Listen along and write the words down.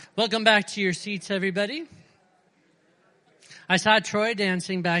Welcome back to your seats, everybody. I saw Troy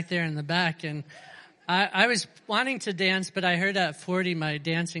dancing back there in the back, and I was wanting to dance, but I heard at 40 my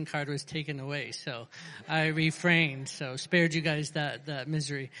dancing card was taken away, so I refrained, so spared you guys that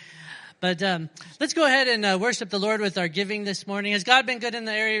misery. But let's go ahead and worship the Lord with our giving this morning. Has God been good in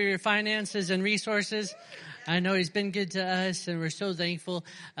the area of your finances and resources? I know He's been good to us, and we're so thankful.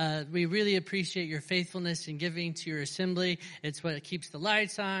 We really appreciate your faithfulness in giving to your assembly. It's what keeps the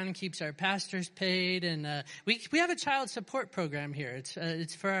lights on, keeps our pastors paid, and we have a child support program here.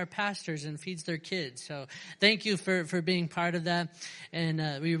 It's for our pastors and feeds their kids. So thank you for being part of that,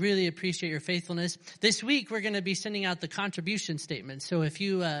 and we really appreciate your faithfulness. This week we're going to be sending out the contribution statement. So if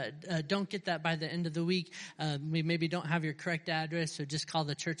you don't get that by the end of the week, we maybe don't have your correct address, so just call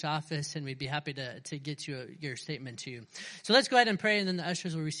the church office, and we'd be happy to get you your statement to you. So let's go ahead and pray, and then the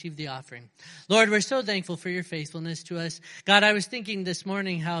ushers will receive the offering. Lord, we're so thankful for your faithfulness to us. God, I was thinking this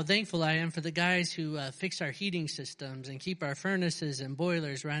morning how thankful I am for the guys who fix our heating systems and keep our furnaces and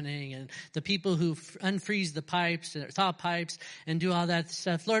boilers running, and the people who unfreeze the pipes, thaw pipes, and do all that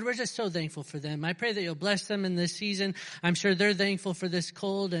stuff. Lord, we're just so thankful for them. I pray that you'll bless them in this season. I'm sure they're thankful for this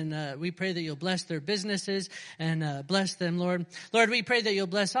cold, and we pray that you'll bless their businesses and bless them, Lord. Lord, we pray that you'll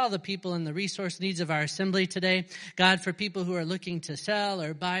bless all the people and the resource needs of our assembly today. God, for people who are looking to sell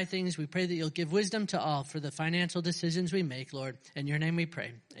or buy things, we pray that you'll give wisdom to all for the financial decisions we make, Lord. In your name we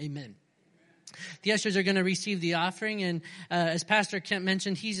pray. Amen. The ushers are going to receive the offering, and as Pastor Kent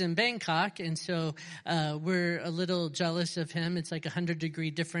mentioned, he's in Bangkok, and so we're a little jealous of him. It's like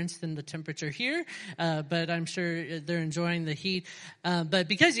 100-degree difference than the temperature here, but I'm sure they're enjoying the heat. But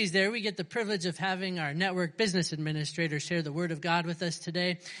because he's there, we get the privilege of having our network business administrator share the Word of God with us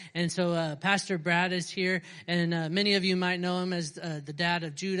today. And so Pastor Brad is here, and many of you might know him as the dad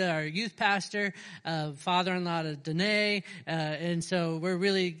of Judah, our youth pastor, father-in-law to Danae, and so we're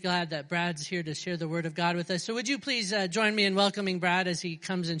really glad that Brad's here to share the Word of God with us. So would you please join me in welcoming Brad as he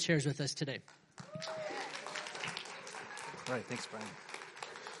comes and shares with us today. All right, thanks, Brian.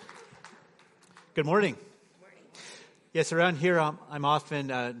 Good morning. Good morning. Yes, around here I'm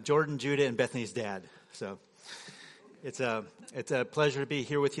often Jordan, Judah, and Bethany's dad. So it's a pleasure to be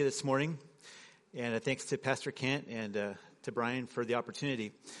here with you this morning. And thanks to Pastor Kent and to Brian for the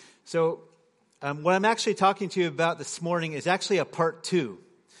opportunity. So what I'm actually talking to you about this morning is actually a part 2.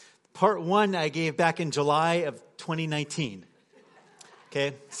 Part 1 I gave back in July of 2019.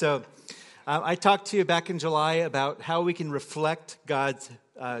 Okay, so I talked to you back in July about how we can reflect God's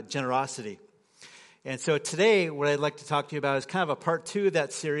generosity. And so today what I'd like to talk to you about is kind of a part 2 of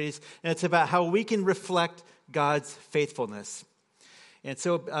that series, and it's about how we can reflect God's faithfulness. And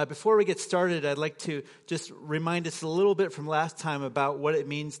so before we get started, I'd like to just remind us a little bit from last time about what it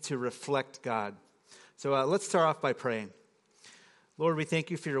means to reflect God. So let's start off by praying. Lord, we thank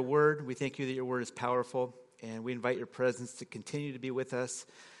you for your word. We thank you that your word is powerful, and we invite your presence to continue to be with us,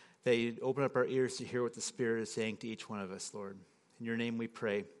 that you'd open up our ears to hear what the Spirit is saying to each one of us, Lord. In your name we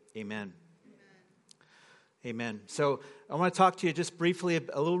pray. Amen. Amen. So I want to talk to you just briefly,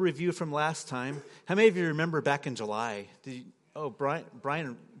 a little review from last time. How many of you remember back in July?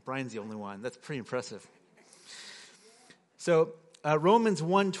 Brian's the only one. That's pretty impressive. So Romans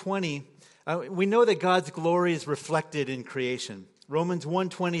 1:20, we know that God's glory is reflected in creation. Romans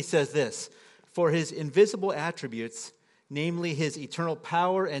 1:20 says this, "For his invisible attributes, namely his eternal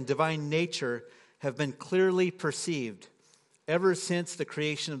power and divine nature, have been clearly perceived ever since the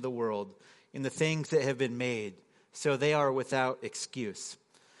creation of the world in the things that have been made, so they are without excuse."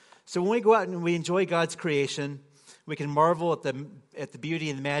 So when we go out and we enjoy God's creation, we can marvel at the beauty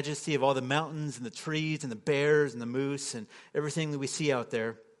and the majesty of all the mountains and the trees and the bears and the moose and everything that we see out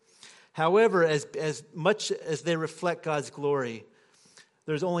there. However, as much as they reflect God's glory,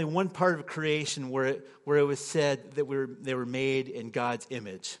 there's only one part of creation where it was said that they were made in God's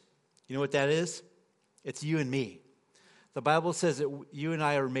image. You know what that is? It's you and me. The Bible says that you and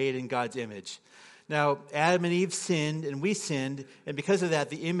I are made in God's image. Now, Adam and Eve sinned, and we sinned, and because of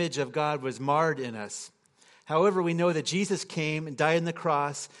that, the image of God was marred in us. However, we know that Jesus came and died on the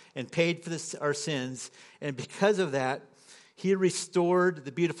cross and paid for our sins, and because of that, he restored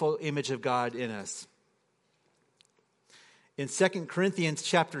the beautiful image of God in us. In 2 Corinthians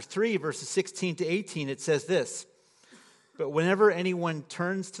chapter 3, verses 16 to 18, it says this, "But whenever anyone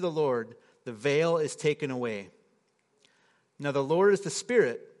turns to the Lord, the veil is taken away. Now the Lord is the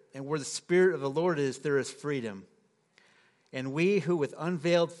Spirit, and where the Spirit of the Lord is, there is freedom. And we who with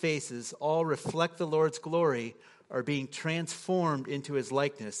unveiled faces all reflect the Lord's glory are being transformed into his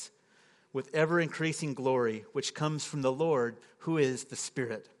likeness with ever-increasing glory, which comes from the Lord, who is the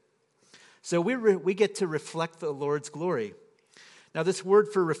Spirit." So we get to reflect the Lord's glory. Now, this word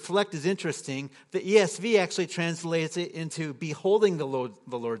for reflect is interesting. The ESV actually translates it into beholding the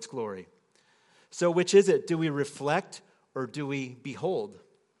Lord's glory. So which is it? Do we reflect or do we behold?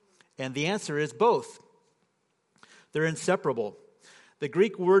 And the answer is both. They're inseparable. The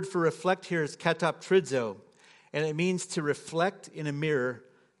Greek word for reflect here is kataptrizo, and it means to reflect in a mirror,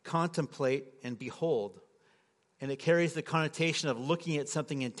 contemplate, and behold. And it carries the connotation of looking at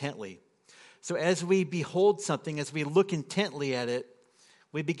something intently. So as we behold something, as we look intently at it,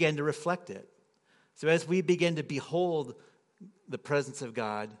 we begin to reflect it. So as we begin to behold the presence of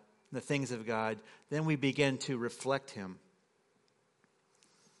God, the things of God, then we begin to reflect him.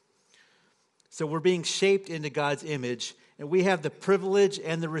 So we're being shaped into God's image, and we have the privilege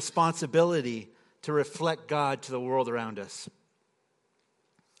and the responsibility to reflect God to the world around us.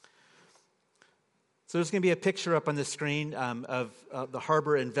 So there's going to be a picture up on the screen of the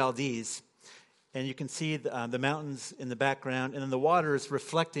harbor in Valdez. And you can see the mountains in the background, and then the water is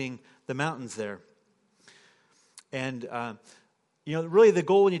reflecting the mountains there. And, really the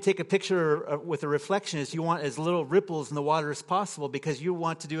goal when you take a picture with a reflection is you want as little ripples in the water as possible because you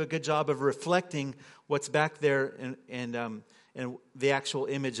want to do a good job of reflecting what's back there and the actual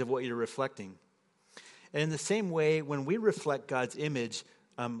image of what you're reflecting. And in the same way, when we reflect God's image,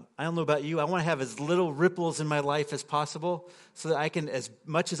 I don't know about you, I want to have as little ripples in my life as possible so that I can, as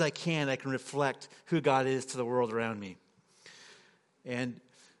much as I can reflect who God is to the world around me. And,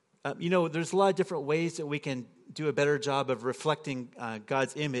 there's a lot of different ways that we can do a better job of reflecting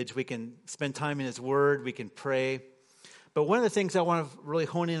God's image. We can spend time in his word, we can pray. But one of the things I want to really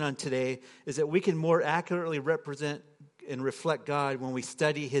hone in on today is that we can more accurately represent and reflect God when we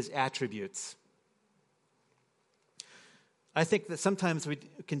study his attributes. I think that sometimes we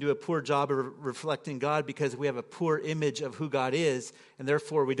can do a poor job of reflecting God because we have a poor image of who God is, and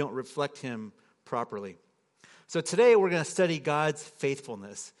therefore we don't reflect him properly. So today we're going to study God's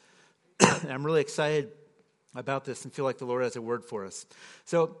faithfulness. And I'm really excited about this and feel like the Lord has a word for us.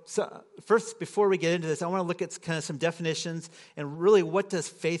 So first, before we get into this, I want to look at kind of some definitions and really what does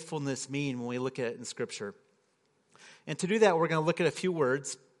faithfulness mean when we look at it in Scripture. And to do that, we're going to look at a few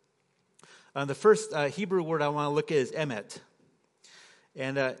words. The first Hebrew word I want to look at is emet.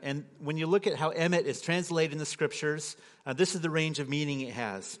 And when you look at how emet is translated in the Scriptures, this is the range of meaning it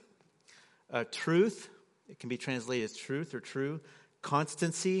has. Truth, it can be translated as truth or true.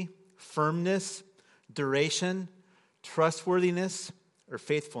 Constancy, firmness, duration, trustworthiness, or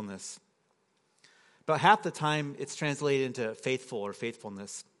faithfulness. About half the time, it's translated into faithful or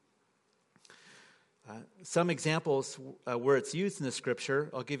faithfulness. Some examples where it's used in the Scripture,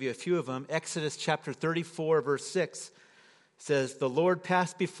 I'll give you a few of them. Exodus chapter 34, verse 6 says, "The Lord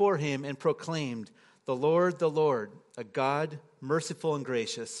passed before him and proclaimed, 'The Lord, a God merciful and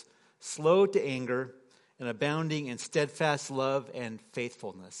gracious, slow to anger, and abounding in steadfast love and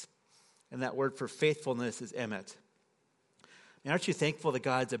faithfulness.'" And that word for faithfulness is emet. And aren't you thankful that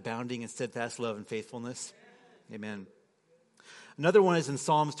God's abounding in steadfast love and faithfulness? Amen. Another one is in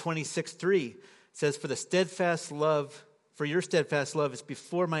Psalms 26:3. It says, for your steadfast love is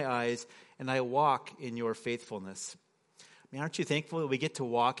before my eyes, and I walk in your faithfulness. I mean, aren't you thankful that we get to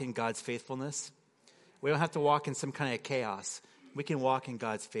walk in God's faithfulness? We don't have to walk in some kind of chaos. We can walk in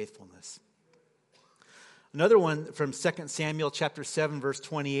God's faithfulness. Another one from 2 Samuel chapter 7, verse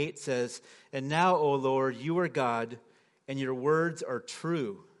 28 says, "And now, O Lord, you are God, and your words are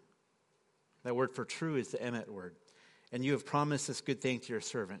true." That word for true is the emet word. "And you have promised this good thing to your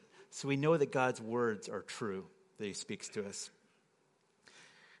servant." So we know that God's words are true, that he speaks to us.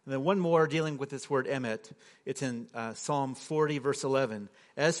 And then one more dealing with this word emet. It's in Psalm 40, verse 11.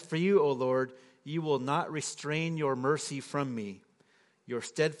 "As for you, O Lord, you will not restrain your mercy from me. Your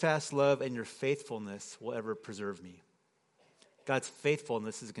steadfast love and your faithfulness will ever preserve me." God's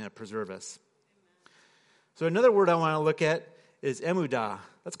faithfulness is going to preserve us. So another word I want to look at is emudah.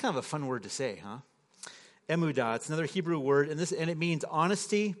 That's kind of a fun word to say, huh? Emudah. It's another Hebrew word, and it means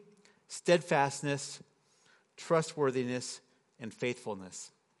honesty, steadfastness, trustworthiness, and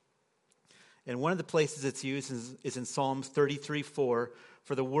faithfulness. And one of the places it's used is in Psalms 33:4.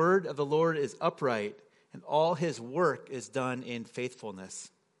 "For the word of the Lord is upright, and all his work is done in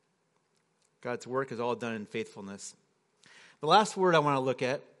faithfulness." God's work is all done in faithfulness. The last word I want to look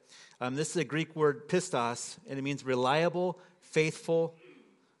at, this is a Greek word pistos, and it means reliable, faithful,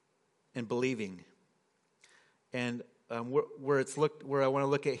 and believing. And where I want to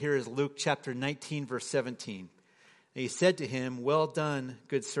look at here is Luke chapter 19, verse 17. "And he said to him, 'Well done,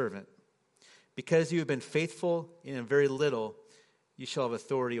 good servant. Because you have been faithful in a very little, you shall have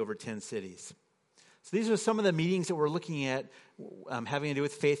authority over 10 cities.'" So these are some of the meanings that we're looking at having to do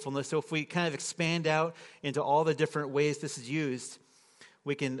with faithfulness. So if we kind of expand out into all the different ways this is used,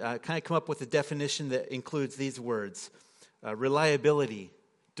 we can kind of come up with a definition that includes these words: reliability,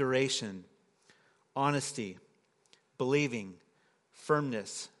 duration, honesty, believing,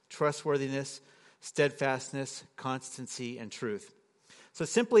 firmness, trustworthiness, steadfastness, constancy, and truth. So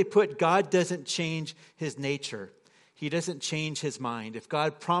simply put, God doesn't change his nature. He doesn't change his mind. If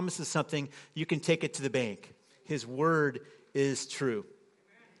God promises something, you can take it to the bank. His word is true.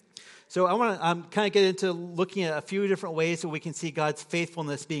 So I want to kind of get into looking at a few different ways that we can see God's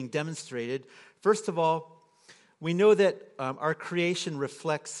faithfulness being demonstrated. First of all, we know that our creation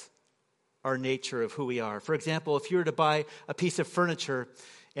reflects our nature of who we are. For example, if you were to buy a piece of furniture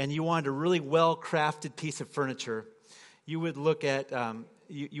and you wanted a really well-crafted piece of furniture, you would look at,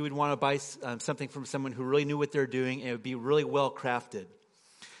 you would want to buy something from someone who really knew what they're doing, and it would be really well-crafted.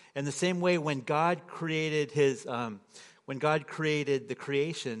 And the same way, when God created the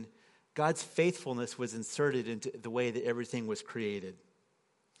creation, God's faithfulness was inserted into the way that everything was created.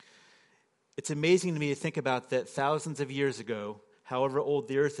 It's amazing to me to think about that thousands of years ago, however old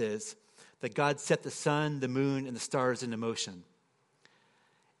the earth is, that God set the sun, the moon, and the stars into motion.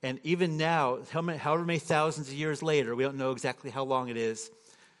 And even now, however many thousands of years later, we don't know exactly how long it is,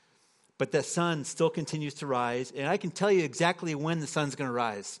 but the sun still continues to rise, and I can tell you exactly when the sun's going to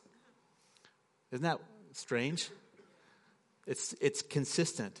rise. Isn't that strange? It's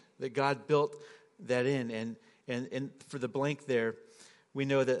consistent that God built that in, and for the blank there, we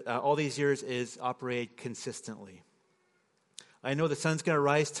know that all these years is operated consistently. I know the sun's going to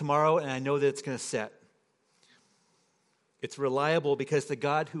rise tomorrow, and I know that it's going to set. It's reliable because the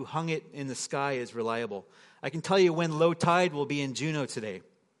God who hung it in the sky is reliable. I can tell you when low tide will be in Juneau today.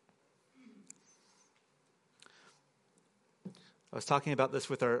 I was talking about this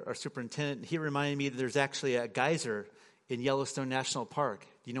with our superintendent. He reminded me that there's actually a geyser in Yellowstone National Park.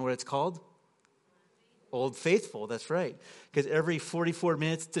 Do you know what it's called? Old Faithful, that's right. Because every 44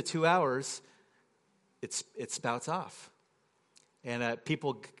 minutes to 2 hours, it spouts off. And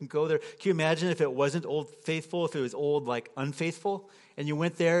people can go there. Can you imagine if it wasn't Old Faithful, if it was old, like, unfaithful? And you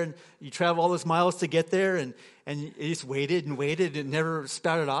went there and you travel all those miles to get there and you just waited and waited and never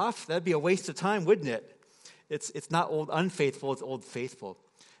spouted off? That'd be a waste of time, wouldn't it? It's not old unfaithful, it's Old Faithful.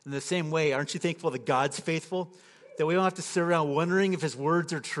 In the same way, aren't you thankful that God's faithful? That we don't have to sit around wondering if his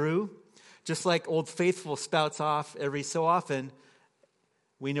words are true? Just like Old Faithful spouts off every so often,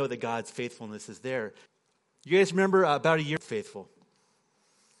 we know that God's faithfulness is there. You guys remember about a year faithful?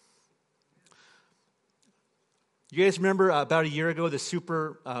 You guys remember about a year ago the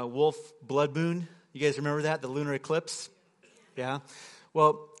super wolf blood moon? You guys remember that, the lunar eclipse? Yeah.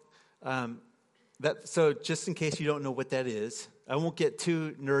 Well, so just in case you don't know what that is, I won't get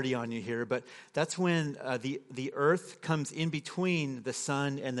too nerdy on you here, but that's when the Earth comes in between the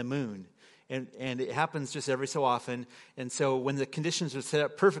sun and the moon. And it happens just every so often. And so when the conditions are set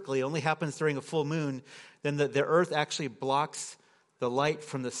up perfectly, it only happens during a full moon, then the Earth actually blocks the light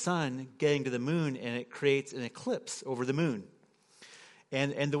from the sun getting to the moon, and it creates an eclipse over the moon.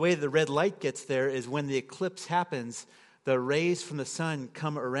 And the way the red light gets there is when the eclipse happens, the rays from the sun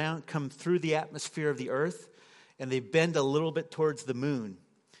come through the atmosphere of the Earth, and they bend a little bit towards the moon.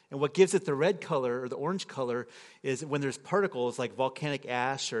 And what gives it the red color or the orange color is when there's particles like volcanic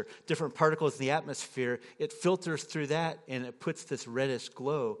ash or different particles in the atmosphere, it filters through that and it puts this reddish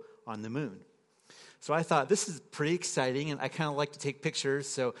glow on the moon. So I thought, this is pretty exciting, and I kind of like to take pictures.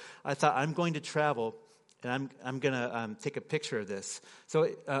 So I thought, I'm going to travel, and I'm going to take a picture of this. So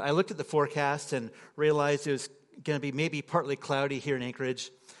I looked at the forecast and realized it was going to be maybe partly cloudy here in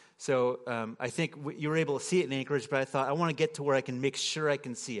Anchorage. So I think you were able to see it in Anchorage, but I thought I want to get to where I can make sure I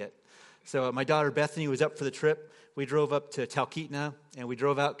can see it. So my daughter Bethany was up for the trip. We drove up to Talkeetna, and we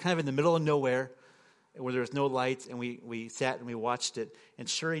drove out kind of in the middle of nowhere where there was no lights, and we sat and we watched it. And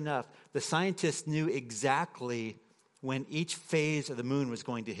sure enough, the scientists knew exactly when each phase of the moon was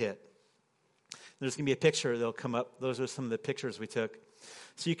going to hit. There's going to be a picture that'll come up. Those are some of the pictures we took.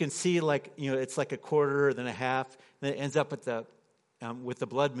 So you can see, it's like a quarter, then a half, and then it ends up with the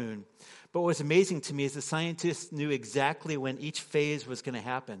blood moon. But what was amazing to me is the scientists knew exactly when each phase was going to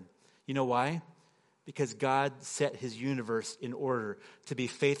happen. You know why? Because God set his universe in order to be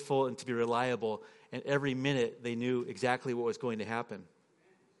faithful and to be reliable, and every minute they knew exactly what was going to happen.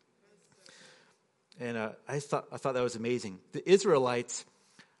 And I thought that was amazing. The Israelites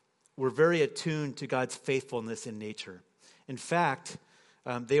were very attuned to God's faithfulness in nature. In fact,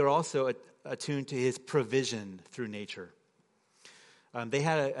 they were also attuned to his provision through nature. They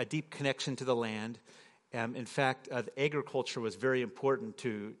had a deep connection to the land. In fact, agriculture was very important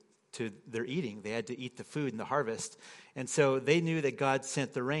to to their eating. They had to eat the food in the harvest. And so they knew that God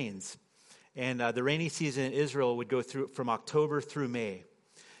sent the rains. And the rainy season in Israel would go through from October through May.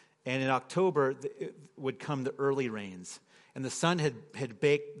 And in October would come the early rains. And the sun had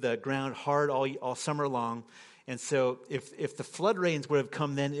baked the ground hard all summer long. And so if the flood rains would have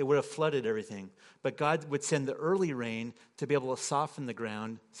come then, it would have flooded everything. But God would send the early rain to be able to soften the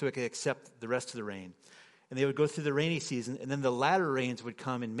ground so it could accept the rest of the rain. And they would go through the rainy season, and then the latter rains would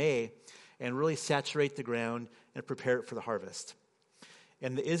come in May and really saturate the ground and prepare it for the harvest.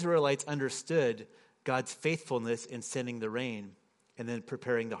 And the Israelites understood God's faithfulness in sending the rain and then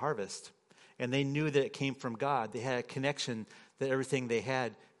preparing the harvest. And they knew that it came from God. They had a connection that everything they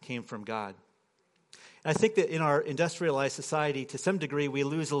had came from God. And I think that in our industrialized society, to some degree, we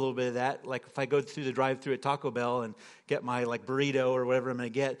lose a little bit of that. Like if I go through the drive-thru at Taco Bell and get my burrito or whatever I'm going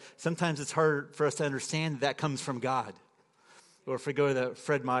to get, sometimes it's hard for us to understand that comes from God. Or if we go to the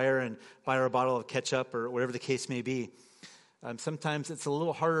Fred Meyer and buy our bottle of ketchup or whatever the case may be, sometimes it's a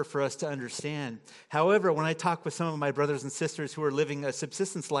little harder for us to understand. However, when I talk with some of my brothers and sisters who are living a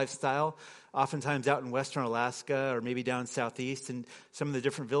subsistence lifestyle, oftentimes out in western Alaska or maybe down southeast in some of the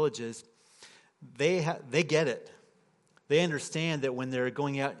different villages, they get it. They understand that when they're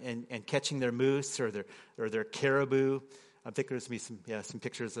going out and catching their moose or their caribou, I think there's going to be some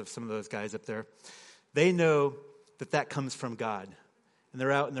pictures of some of those guys up there. They know that comes from God. And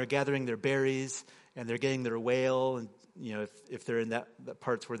they're out and they're gathering their berries and they're getting their whale. And, if they're in that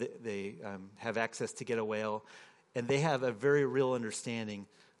parts where they have access to get a whale. And they have a very real understanding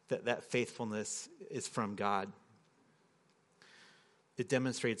that faithfulness is from God. It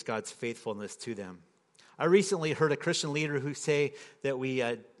demonstrates God's faithfulness to them. I recently heard a Christian leader who say that we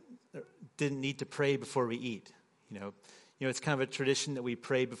didn't need to pray before we eat. It's kind of a tradition that we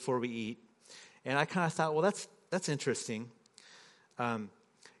pray before we eat. And I kind of thought, well, that's interesting.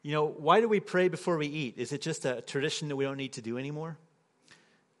 Why do we pray before we eat? Is it just a tradition that we don't need to do anymore?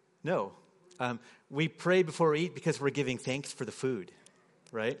 No. We pray before we eat because we're giving thanks for the food,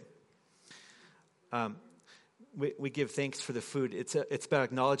 right? We give thanks for the food. It's about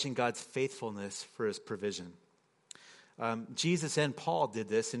acknowledging God's faithfulness for his provision. Jesus and Paul did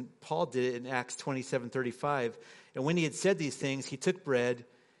this, and Paul did it in Acts 27:35. And when he had said these things, he took bread,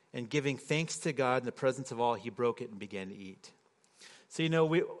 and giving thanks to God in the presence of all, he broke it and began to eat. So,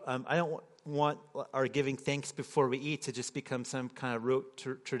 I don't want our giving thanks before we eat to just become some kind of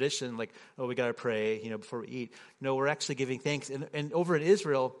rote tradition, like, we got to pray, before we eat. No, we're actually giving thanks. And over in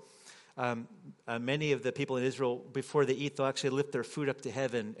Israel, many of the people in Israel, before they eat, they'll actually lift their food up to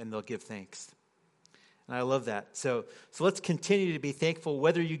heaven and they'll give thanks. And I love that. So let's continue to be thankful,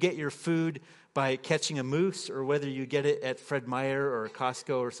 whether you get your food by catching a moose or whether you get it at Fred Meyer or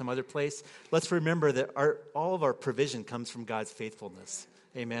Costco or some other place. Let's remember that all of our provision comes from God's faithfulness.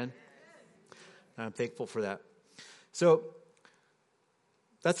 Amen. I'm thankful for that. So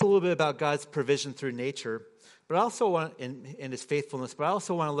that's a little bit about God's provision through nature. But I also want, in his faithfulness, but I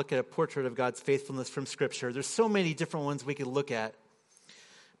also want to look at a portrait of God's faithfulness from Scripture. There's so many different ones we could look at.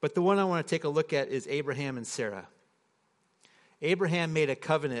 But the one I want to take a look at is Abraham and Sarah. Abraham made a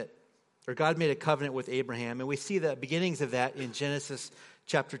covenant, or God made a covenant with Abraham, and we see the beginnings of that in Genesis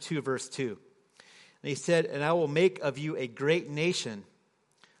chapter 2, verse 2. And he said, "And I will make of you a great nation.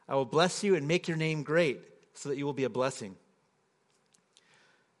 I will bless you and make your name great, so that you will be a blessing."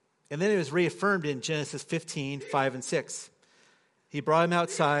 And then it was reaffirmed in Genesis 15:5 and 6. He brought him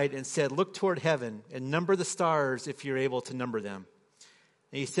outside and said, "Look toward heaven and number the stars if you're able to number them."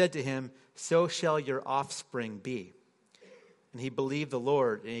 And he said to him, "So shall your offspring be." And he believed the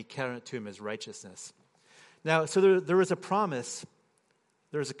Lord, and he counted it to him as righteousness. Now, so there was a promise,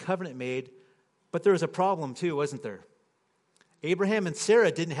 there was a covenant made, but there was a problem too, wasn't there? Abraham and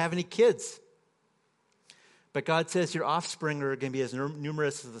Sarah didn't have any kids. But God says your offspring are going to be as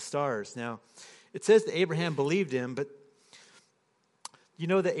numerous as the stars. Now, it says that Abraham believed him, but you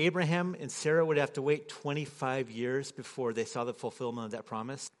know that Abraham and Sarah would have to wait 25 years before they saw the fulfillment of that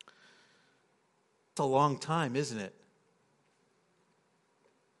promise? It's a long time, isn't it?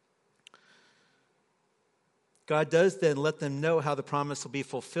 God does then let them know how the promise will be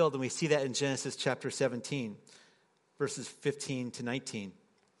fulfilled, and we see that in Genesis chapter 17, verses 15 to 19.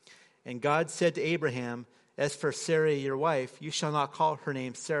 And God said to Abraham, "As for Sarai, your wife, you shall not call her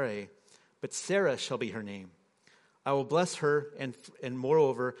name Sarai, but Sarah shall be her name. I will bless her, and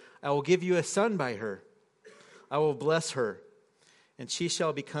moreover, I will give you a son by her. I will bless her, and she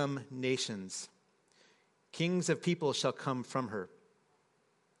shall become nations. Kings of people shall come from her."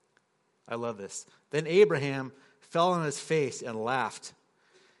 I love this. Then Abraham fell on his face and laughed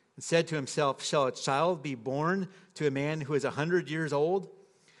and said to himself, "Shall a child be born to a man who is 100 years old?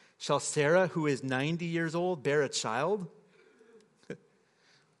 Shall Sarah, who is 90 years old, bear a child?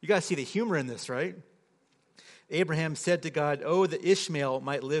 You got to see the humor in this, right? Abraham said to God, "Oh, that Ishmael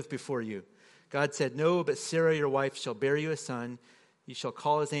might live before you." God said, "No, but Sarah, your wife, shall bear you a son. You shall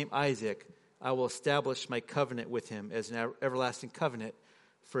call his name Isaac. I will establish my covenant with him as an everlasting covenant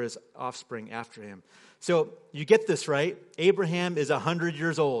for his offspring after him." So you get this, right? Abraham is 100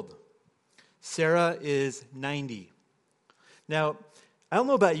 years old. Sarah is 90. Now, I don't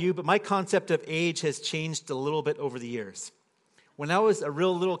know about you, but my concept of age has changed a little bit over the years. When I was a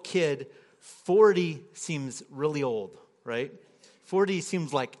real little kid, 40 seems really old, right? 40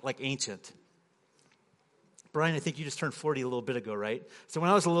 seems like ancient. Brian, I think you just turned 40 a little bit ago, right? So when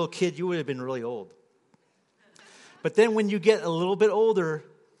I was a little kid, you would have been really old. But then when you get a little bit older,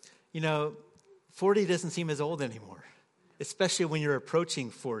 40 doesn't seem as old anymore, especially when you're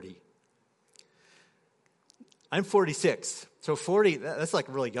approaching 40. I'm 46, so 40, that's like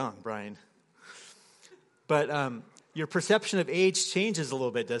really young, Brian. But your perception of age changes a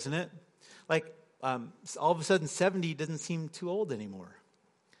little bit, doesn't it? Like, all of a sudden, 70 doesn't seem too old anymore.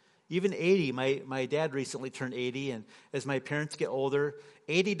 Even 80, my dad recently turned 80, and as my parents get older,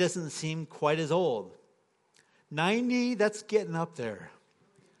 80 doesn't seem quite as old. 90, that's getting up there.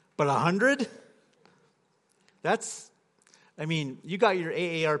 But 100? You got your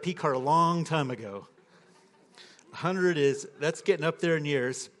AARP card a long time ago. 100 that's getting up there in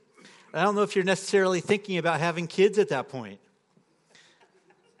years. I don't know if you're necessarily thinking about having kids at that point.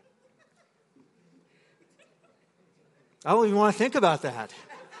 I don't even want to think about that.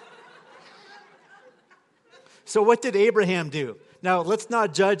 So what did Abraham do? Now, let's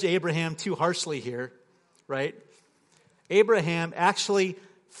not judge Abraham too harshly here, right? Abraham actually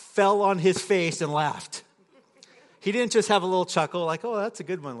fell on his face and laughed. He didn't just have a little chuckle like, "Oh, that's a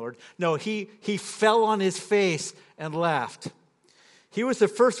good one, Lord." No, he fell on his face and laughed. He was the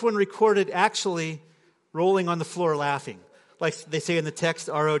first one recorded actually rolling on the floor laughing. Like they say in the text,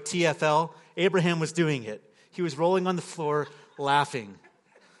 ROTFL, Abraham was doing it. He was rolling on the floor laughing.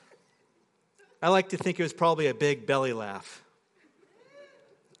 I like to think it was probably a big belly laugh.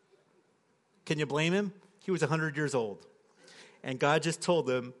 Can you blame him? He was 100 years old. And God just told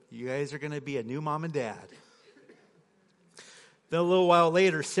them, "You guys are going to be a new mom and dad." Then a little while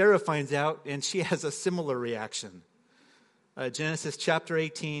later, Sarah finds out, and she has a similar reaction. Genesis chapter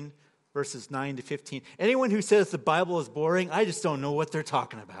 18, verses 9 to 15. Anyone who says the Bible is boring, I just don't know what they're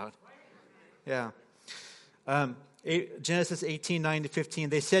talking about. Yeah. Genesis 18, 9 to 15.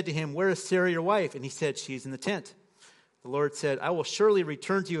 They said to him, "Where is Sarah, your wife?" And he said, "She's in the tent." The Lord said, "I will surely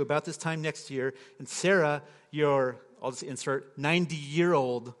return to you about this time next year, and Sarah, your," I'll just insert,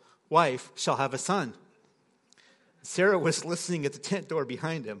 90-year-old wife, "shall have a son." Sarah was listening at the tent door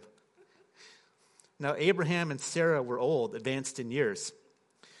behind him. Now Abraham and Sarah were old, advanced in years.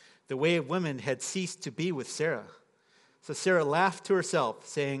 The way of women had ceased to be with Sarah. So Sarah laughed to herself,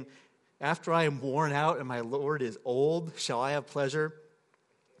 saying, "After I am worn out and my Lord is old, shall I have pleasure?"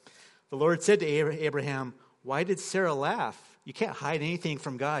 The Lord said to Abraham, "Why did Sarah laugh? You can't hide anything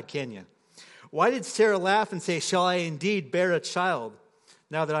from God, can you? Why did Sarah laugh and say, 'Shall I indeed bear a child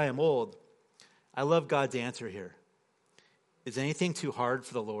now that I am old?'" I love God's answer here. Is anything too hard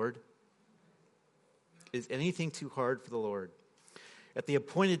for the Lord? Is anything too hard for the Lord? At the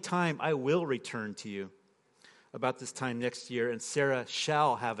appointed time, I will return to you about this time next year, and Sarah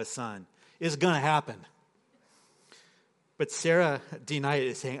shall have a son. It's going to happen. But Sarah denied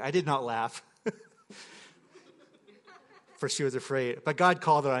it, saying, "I did not laugh." For she was afraid. But God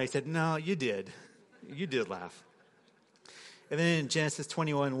called her and he said, "No, you did. You did laugh." And then in Genesis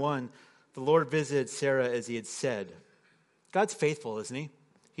 21:1, the Lord visited Sarah as he had said. God's faithful, isn't he?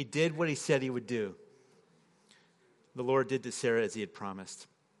 He did what he said he would do. The Lord did to Sarah as he had promised.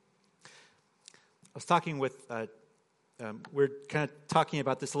 I was talking with, we're kind of talking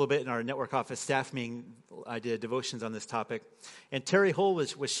about this a little bit in our network office staff meeting. I did devotions on this topic. And Terry Hull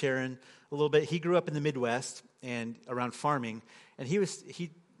was sharing a little bit. He grew up in the Midwest and around farming. And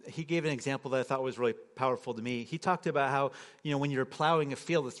he gave an example that I thought was really powerful to me. He talked about how, when you're plowing a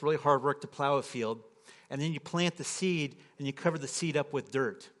field, it's really hard work to plow a field. And then you plant the seed and you cover the seed up with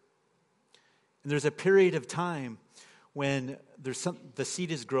dirt. And there's a period of time when the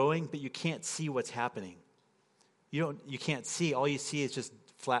seed is growing, but you can't see what's happening. You can't see. All you see is just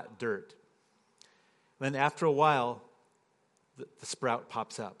flat dirt. And then after a while, the sprout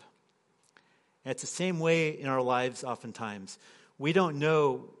pops up. And it's the same way in our lives oftentimes. We don't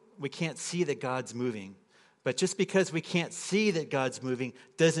know, we can't see that God's moving. But just because we can't see that God's moving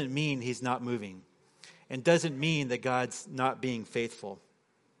doesn't mean he's not moving. And doesn't mean that God's not being faithful.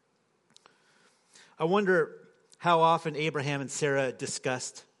 I wonder how often Abraham and Sarah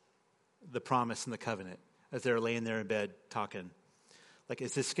discussed the promise and the covenant as they're laying there in bed talking. Like,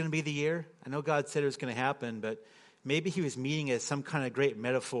 is this going to be the year? I know God said it was going to happen, but maybe he was meaning it as some kind of great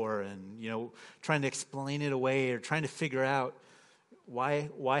metaphor and, trying to explain it away or trying to figure out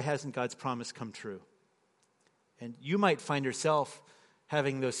why hasn't God's promise come true? And you might find yourself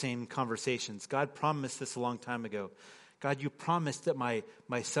having those same conversations. God promised this a long time ago. God, you promised that my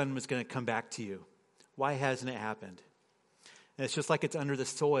son was going to come back to you. Why hasn't it happened? And it's just like it's under the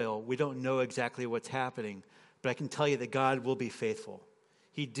soil. We don't know exactly what's happening, but I can tell you that God will be faithful.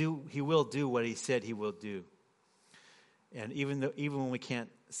 He will do what he said he will do. And even when we can't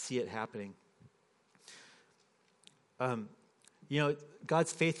see it happening.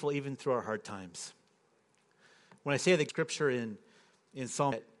 God's faithful even through our hard times. When I say the scripture in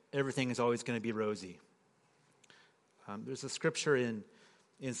Psalm, everything is always going to be rosy. There's a scripture in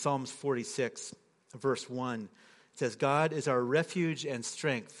Psalms 46, verse 1. It says, God is our refuge and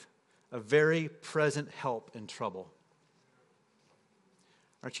strength, a very present help in trouble.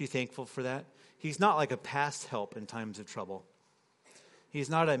 Aren't you thankful for that? He's not like a past help in times of trouble. He's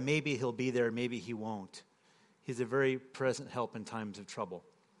not a maybe he'll be there, maybe he won't. He's a very present help in times of trouble.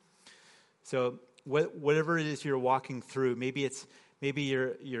 So whatever it is you're walking through, maybe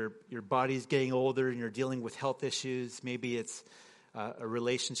your body's getting older and you're dealing with health issues. Maybe it's a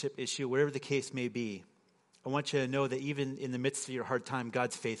relationship issue. Whatever the case may be, I want you to know that even in the midst of your hard time,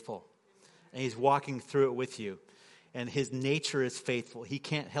 God's faithful. And he's walking through it with you. And his nature is faithful. He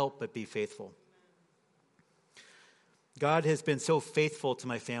can't help but be faithful. God has been so faithful to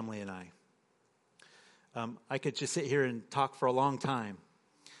my family and I. I could just sit here and talk for a long time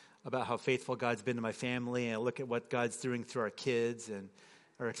about how faithful God's been to my family, and I look at what God's doing through our kids and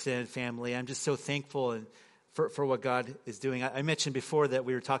our extended family. I'm just so thankful for what God is doing. I mentioned before that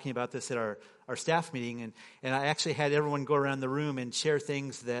we were talking about this at our staff meeting, and I actually had everyone go around the room and share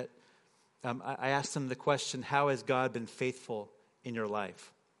things that I asked them the question, how has God been faithful in your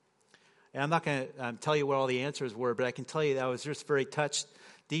life? And I'm not going to tell you what all the answers were, but I can tell you that I was just very touched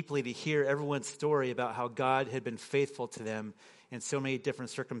deeply to hear everyone's story about how God had been faithful to them in so many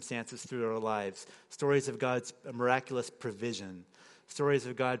different circumstances through their lives. Stories of God's miraculous provision. Stories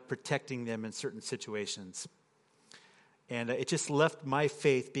of God protecting them in certain situations. And it just left my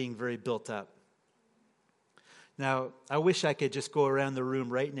faith being very built up. Now, I wish I could just go around the room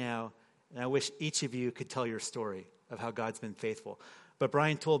right now, and I wish each of you could tell your story of how God's been faithful. But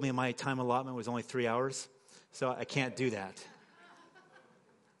Brian told me my time allotment was only 3 hours, so I can't do that.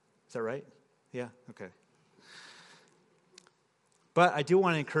 Is that right? Yeah? Okay. But I do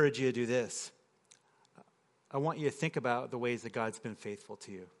want to encourage you to do this. I want you to think about the ways that God's been faithful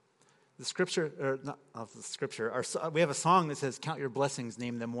to you. The scripture, or not the scripture, we have a song that says, count your blessings,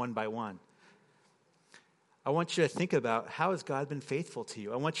 name them one by one. I want you to think about, how has God been faithful to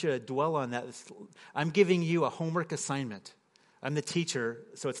you? I want you to dwell on that. I'm giving you a homework assignment. I'm the teacher,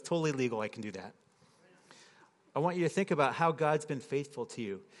 so it's totally legal. I can do that. I want you to think about how God's been faithful to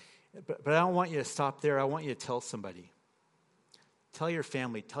you. But I don't want you to stop there. I want you to tell somebody. Tell your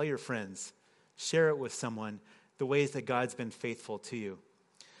family. Tell your friends. Share it with someone, the ways that God's been faithful to you.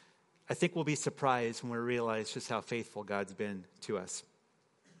 I think we'll be surprised when we realize just how faithful God's been to us.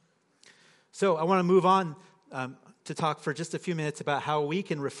 So I want to move on to talk for just a few minutes about how we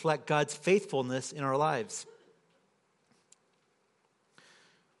can reflect God's faithfulness in our lives.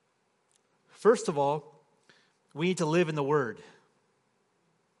 First of all, we need to live in the Word.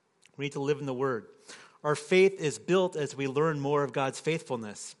 We need to live in the Word. Our faith is built as we learn more of God's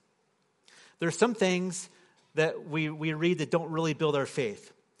faithfulness. There are some things that we read that don't really build our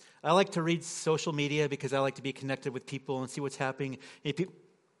faith. I like to read social media because I like to be connected with people and see what's happening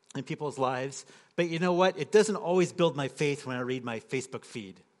in people's lives. But you know what? It doesn't always build my faith when I read my Facebook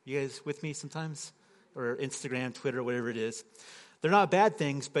feed. You guys with me sometimes? Or Instagram, Twitter, whatever it is. They're not bad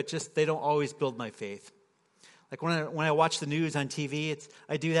things, but just they don't always build my faith. Like when I watch the news on TV,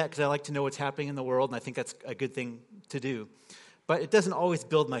 I do that because I like to know what's happening in the world, and I think that's a good thing to do. But it doesn't always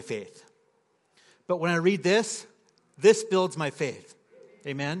build my faith. But when I read this builds my faith.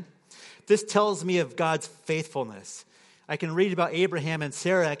 Amen? This tells me of God's faithfulness. I can read about Abraham and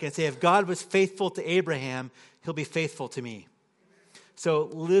Sarah. I can say, if God was faithful to Abraham, he'll be faithful to me. So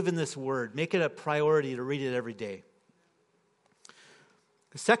live in this word. Make it a priority to read it every day.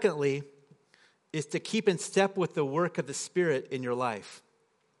 Secondly, is to keep in step with the work of the Spirit in your life.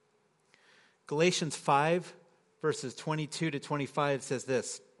 Galatians 5, verses 22 to 25 says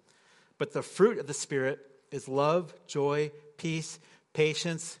this, but the fruit of the Spirit is love, joy, peace,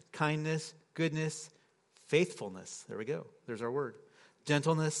 patience, kindness, goodness, faithfulness. There we go. There's our word.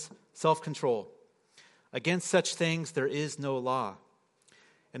 Gentleness, self-control. Against such things there is no law.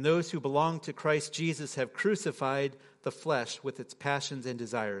 And those who belong to Christ Jesus have crucified the flesh with its passions and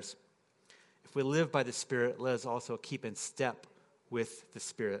desires. If we live by the Spirit, let us also keep in step with the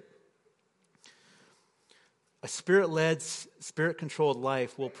Spirit. A Spirit-led, Spirit-controlled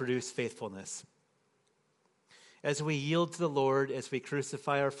life will produce faithfulness. As we yield to the Lord, as we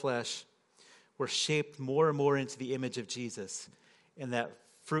crucify our flesh, we're shaped more and more into the image of Jesus, and that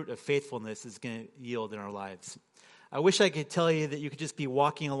fruit of faithfulness is going to yield in our lives. I wish I could tell you that you could just be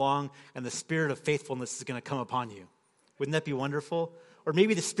walking along and the spirit of faithfulness is going to come upon you. Wouldn't that be wonderful? Or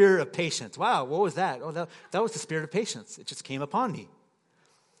maybe the spirit of patience. Wow, what was that? Oh, that was the spirit of patience. It just came upon me.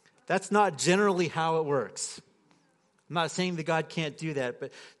 That's not generally how it works. I'm not saying that God can't do that,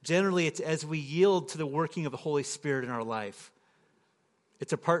 but generally it's as we yield to the working of the Holy Spirit in our life.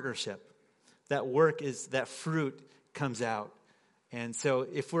 It's a partnership. That fruit comes out. And so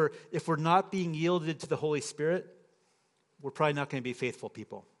if we're not being yielded to the Holy Spirit, we're probably not going to be faithful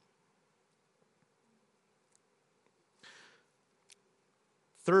people.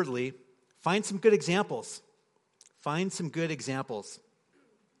 Thirdly, find some good examples. Find some good examples.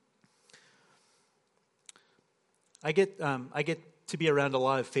 I get to be around a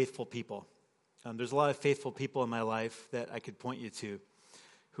lot of faithful people. There's a lot of faithful people in my life that I could point you to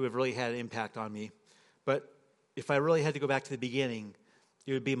who have really had an impact on me. But if I really had to go back to the beginning,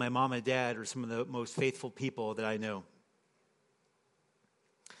 it would be my mom and dad or some of the most faithful people that I know.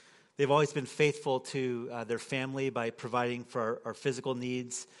 They've always been faithful to their family by providing for our physical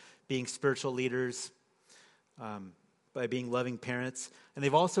needs, being spiritual leaders, by being loving parents. And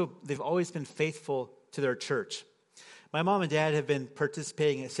they've always been faithful to their church. My mom and dad have been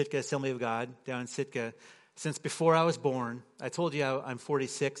participating at Sitka Assembly of God down in Sitka since before I was born. I told you I'm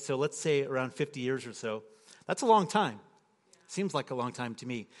 46, so let's say around 50 years or so. That's a long time. Seems like a long time to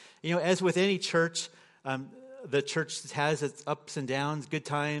me. You know, as with any church, the church has its ups and downs, good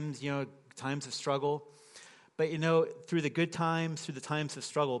times, times of struggle. But, through the good times, through the times of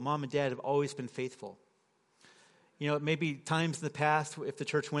struggle, mom and dad have always been faithful. Maybe times in the past, if the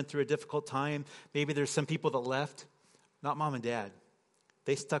church went through a difficult time, maybe there's some people that left. Not mom and dad.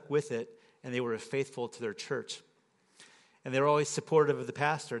 They stuck with it, and they were faithful to their church. And they were always supportive of the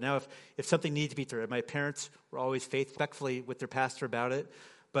pastor. Now, if something needed to be done, my parents were always respectfully with their pastor about it,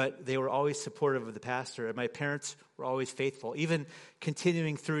 but they were always supportive of the pastor. And my parents were always faithful. Even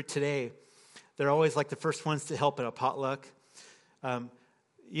continuing through today, they're always like the first ones to help at a potluck.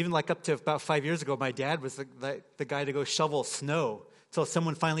 Even like up to about 5 years ago, my dad was the guy to go shovel snow. Until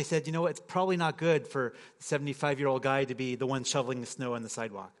someone finally said, it's probably not good for a 75-year-old guy to be the one shoveling the snow on the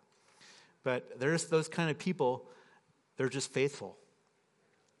sidewalk. But there's those kind of people, they're just faithful.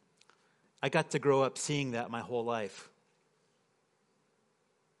 I got to grow up seeing that my whole life.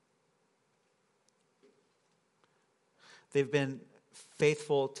 They've been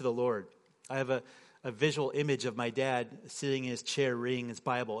faithful to the Lord. I have a visual image of my dad sitting in his chair reading his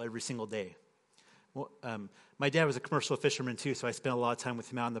Bible every single day. My dad was a commercial fisherman too, so I spent a lot of time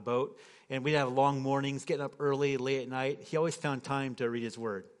with him out on the boat. And we'd have long mornings, getting up early, late at night. He always found time to read his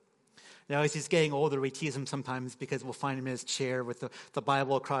word. Now, as he's getting older, we tease him sometimes because we'll find him in his chair with the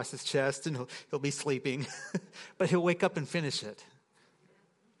Bible across his chest, and he'll be sleeping. But he'll wake up and finish it.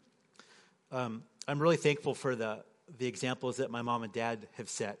 I'm really thankful for the examples that my mom and dad have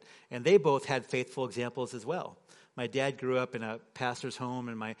set. And they both had faithful examples as well. My dad grew up in a pastor's home,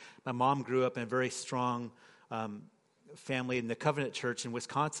 and my mom grew up in a very strong family in the Covenant Church in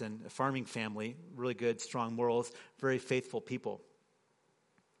Wisconsin, a farming family, really good, strong morals, very faithful people.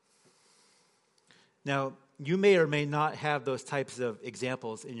 Now, you may or may not have those types of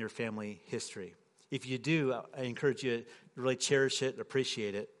examples in your family history. If you do, I encourage you to really cherish it,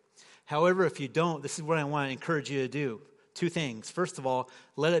 appreciate it. However, if you don't, this is what I want to encourage you to do. Two things. First of all,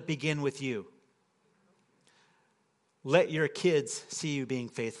 let it begin with you. Let your kids see you being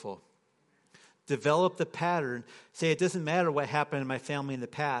faithful. Develop the pattern. Say, it doesn't matter what happened in my family in the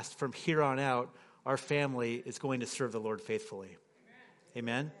past. From here on out, our family is going to serve the Lord faithfully.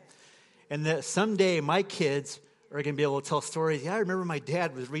 Amen? And that someday my kids are going to be able to tell stories. Yeah, I remember my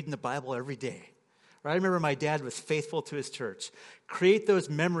dad was reading the Bible every day. Or I remember my dad was faithful to his church. Create those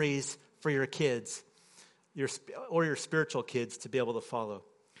memories for your kids, or your spiritual kids, to be able to follow.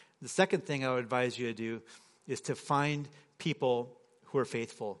 The second thing I would advise you to do is to find people who are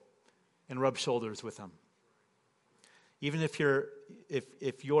faithful and rub shoulders with them. Even if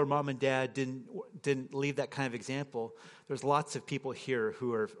your mom and dad didn't leave that kind of example, there's lots of people here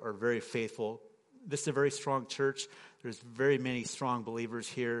who are very faithful. This is a very strong church. There's very many strong believers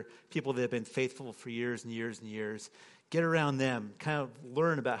here, people that have been faithful for years and years and years. Get around them, kind of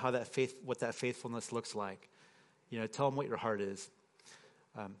learn about what that faithfulness looks like. Tell them what your heart is.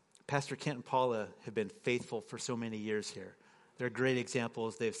 Pastor Kent and Paula have been faithful for so many years here. They're great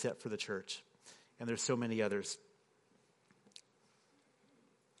examples they've set for the church. And there's so many others.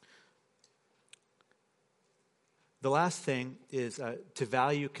 The last thing is to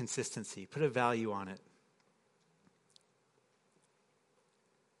value consistency. Put a value on it.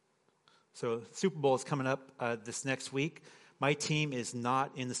 So Super Bowl is coming up this next week. My team is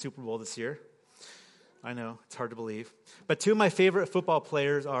not in the Super Bowl this year. I know, it's hard to believe. But two of my favorite football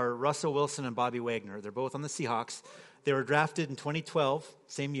players are Russell Wilson and Bobby Wagner. They're both on the Seahawks. They were drafted in 2012,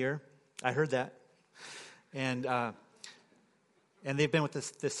 same year. I heard that. And they've been with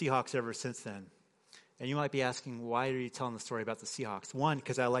the Seahawks ever since then. And you might be asking, why are you telling the story about the Seahawks? One,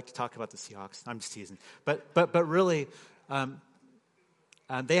 because I like to talk about the Seahawks. I'm just teasing. But really,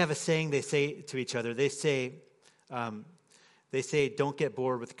 they have a saying they say to each other. They say, don't get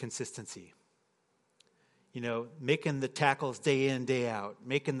bored with consistency. You know, making the tackles day in, day out,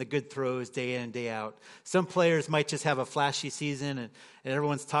 making the good throws day in, day out. Some players might just have a flashy season and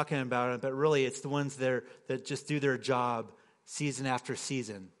everyone's talking about it, but really it's the ones that just do their job season after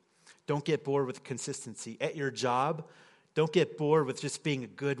season. Don't get bored with consistency. At your job, don't get bored with just being a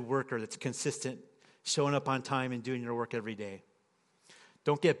good worker that's consistent, showing up on time and doing your work every day.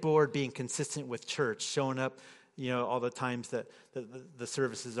 Don't get bored being consistent with church, showing up, all the times that the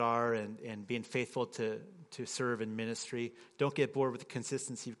services are and being faithful to serve in ministry. Don't get bored with the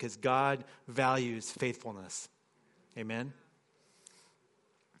consistency because God values faithfulness. Amen?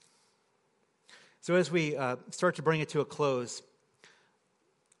 So as we start to bring it to a close,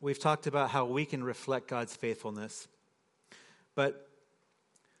 we've talked about how we can reflect God's faithfulness. But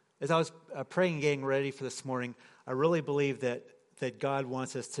as I was praying and getting ready for this morning, I really believe that God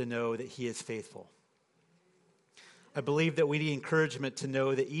wants us to know that He is faithful. I believe that we need encouragement to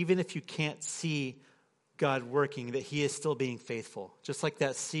know that even if you can't see God working, that He is still being faithful. Just like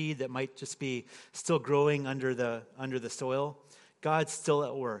that seed that might just be still growing under the soil, God's still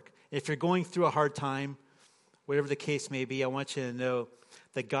at work. If you're going through a hard time, whatever the case may be, I want you to know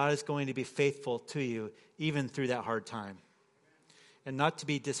that God is going to be faithful to you even through that hard time. And not to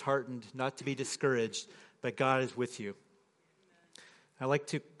be disheartened, not to be discouraged, but God is with you. I'd like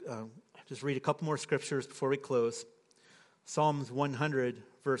to just read a couple more scriptures before we close. Psalms 100,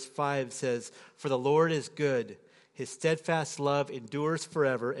 verse 5 says, "For the Lord is good, His steadfast love endures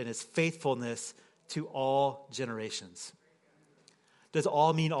forever, and His faithfulness to all generations." Does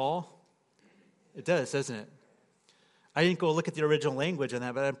all mean all? It does, doesn't it? I didn't go look at the original language on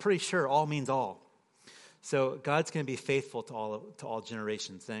that, but I'm pretty sure all means all. So God's going to be faithful to all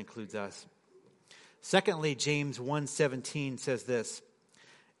generations. That includes us. Secondly, James 1:17 says this,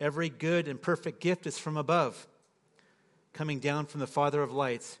 "Every good and perfect gift is from above, coming down from the Father of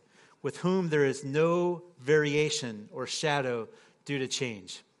lights, with whom there is no variation or shadow due to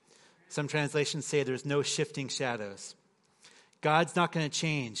change." Some translations say there's no shifting shadows. God's not going to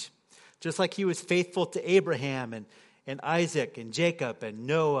change. Just like He was faithful to Abraham and Isaac and Jacob and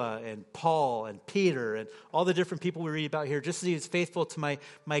Noah and Paul and Peter and all the different people we read about here, just as He was faithful to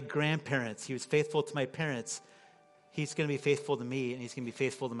my grandparents, He was faithful to my parents, He's going to be faithful to me, and He's going to be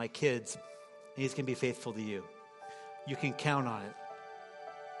faithful to my kids, and He's going to be faithful to you. You can count on it.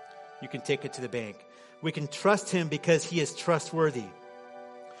 You can take it to the bank. We can trust Him because He is trustworthy.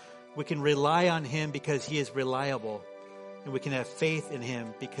 We can rely on Him because He is reliable. And we can have faith in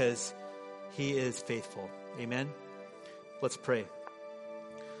Him because He is faithful. Amen? Let's pray.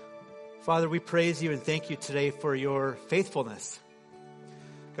 Father, we praise You and thank You today for Your faithfulness.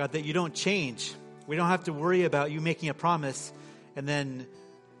 God, that You don't change. We don't have to worry about You making a promise and then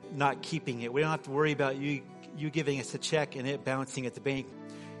not keeping it. We don't have to worry about You giving us a check and it bouncing at the bank,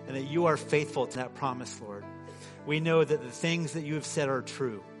 and that You are faithful to that promise, Lord. We know that the things that You have said are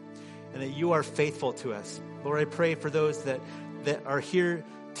true and that You are faithful to us. Lord, I pray for those that are here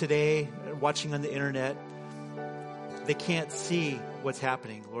today, watching on the internet. They can't see what's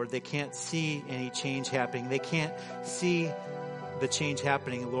happening, Lord. They can't see any change happening. They can't see the change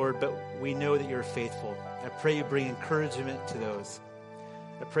happening, Lord, but we know that You're faithful. I pray You bring encouragement to those.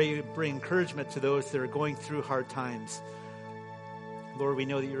 I pray You bring encouragement to those that are going through hard times. Lord, we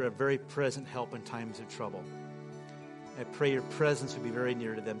know that You're a very present help in times of trouble. I pray Your presence would be very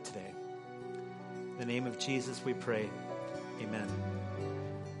near to them today. In the name of Jesus we pray. Amen.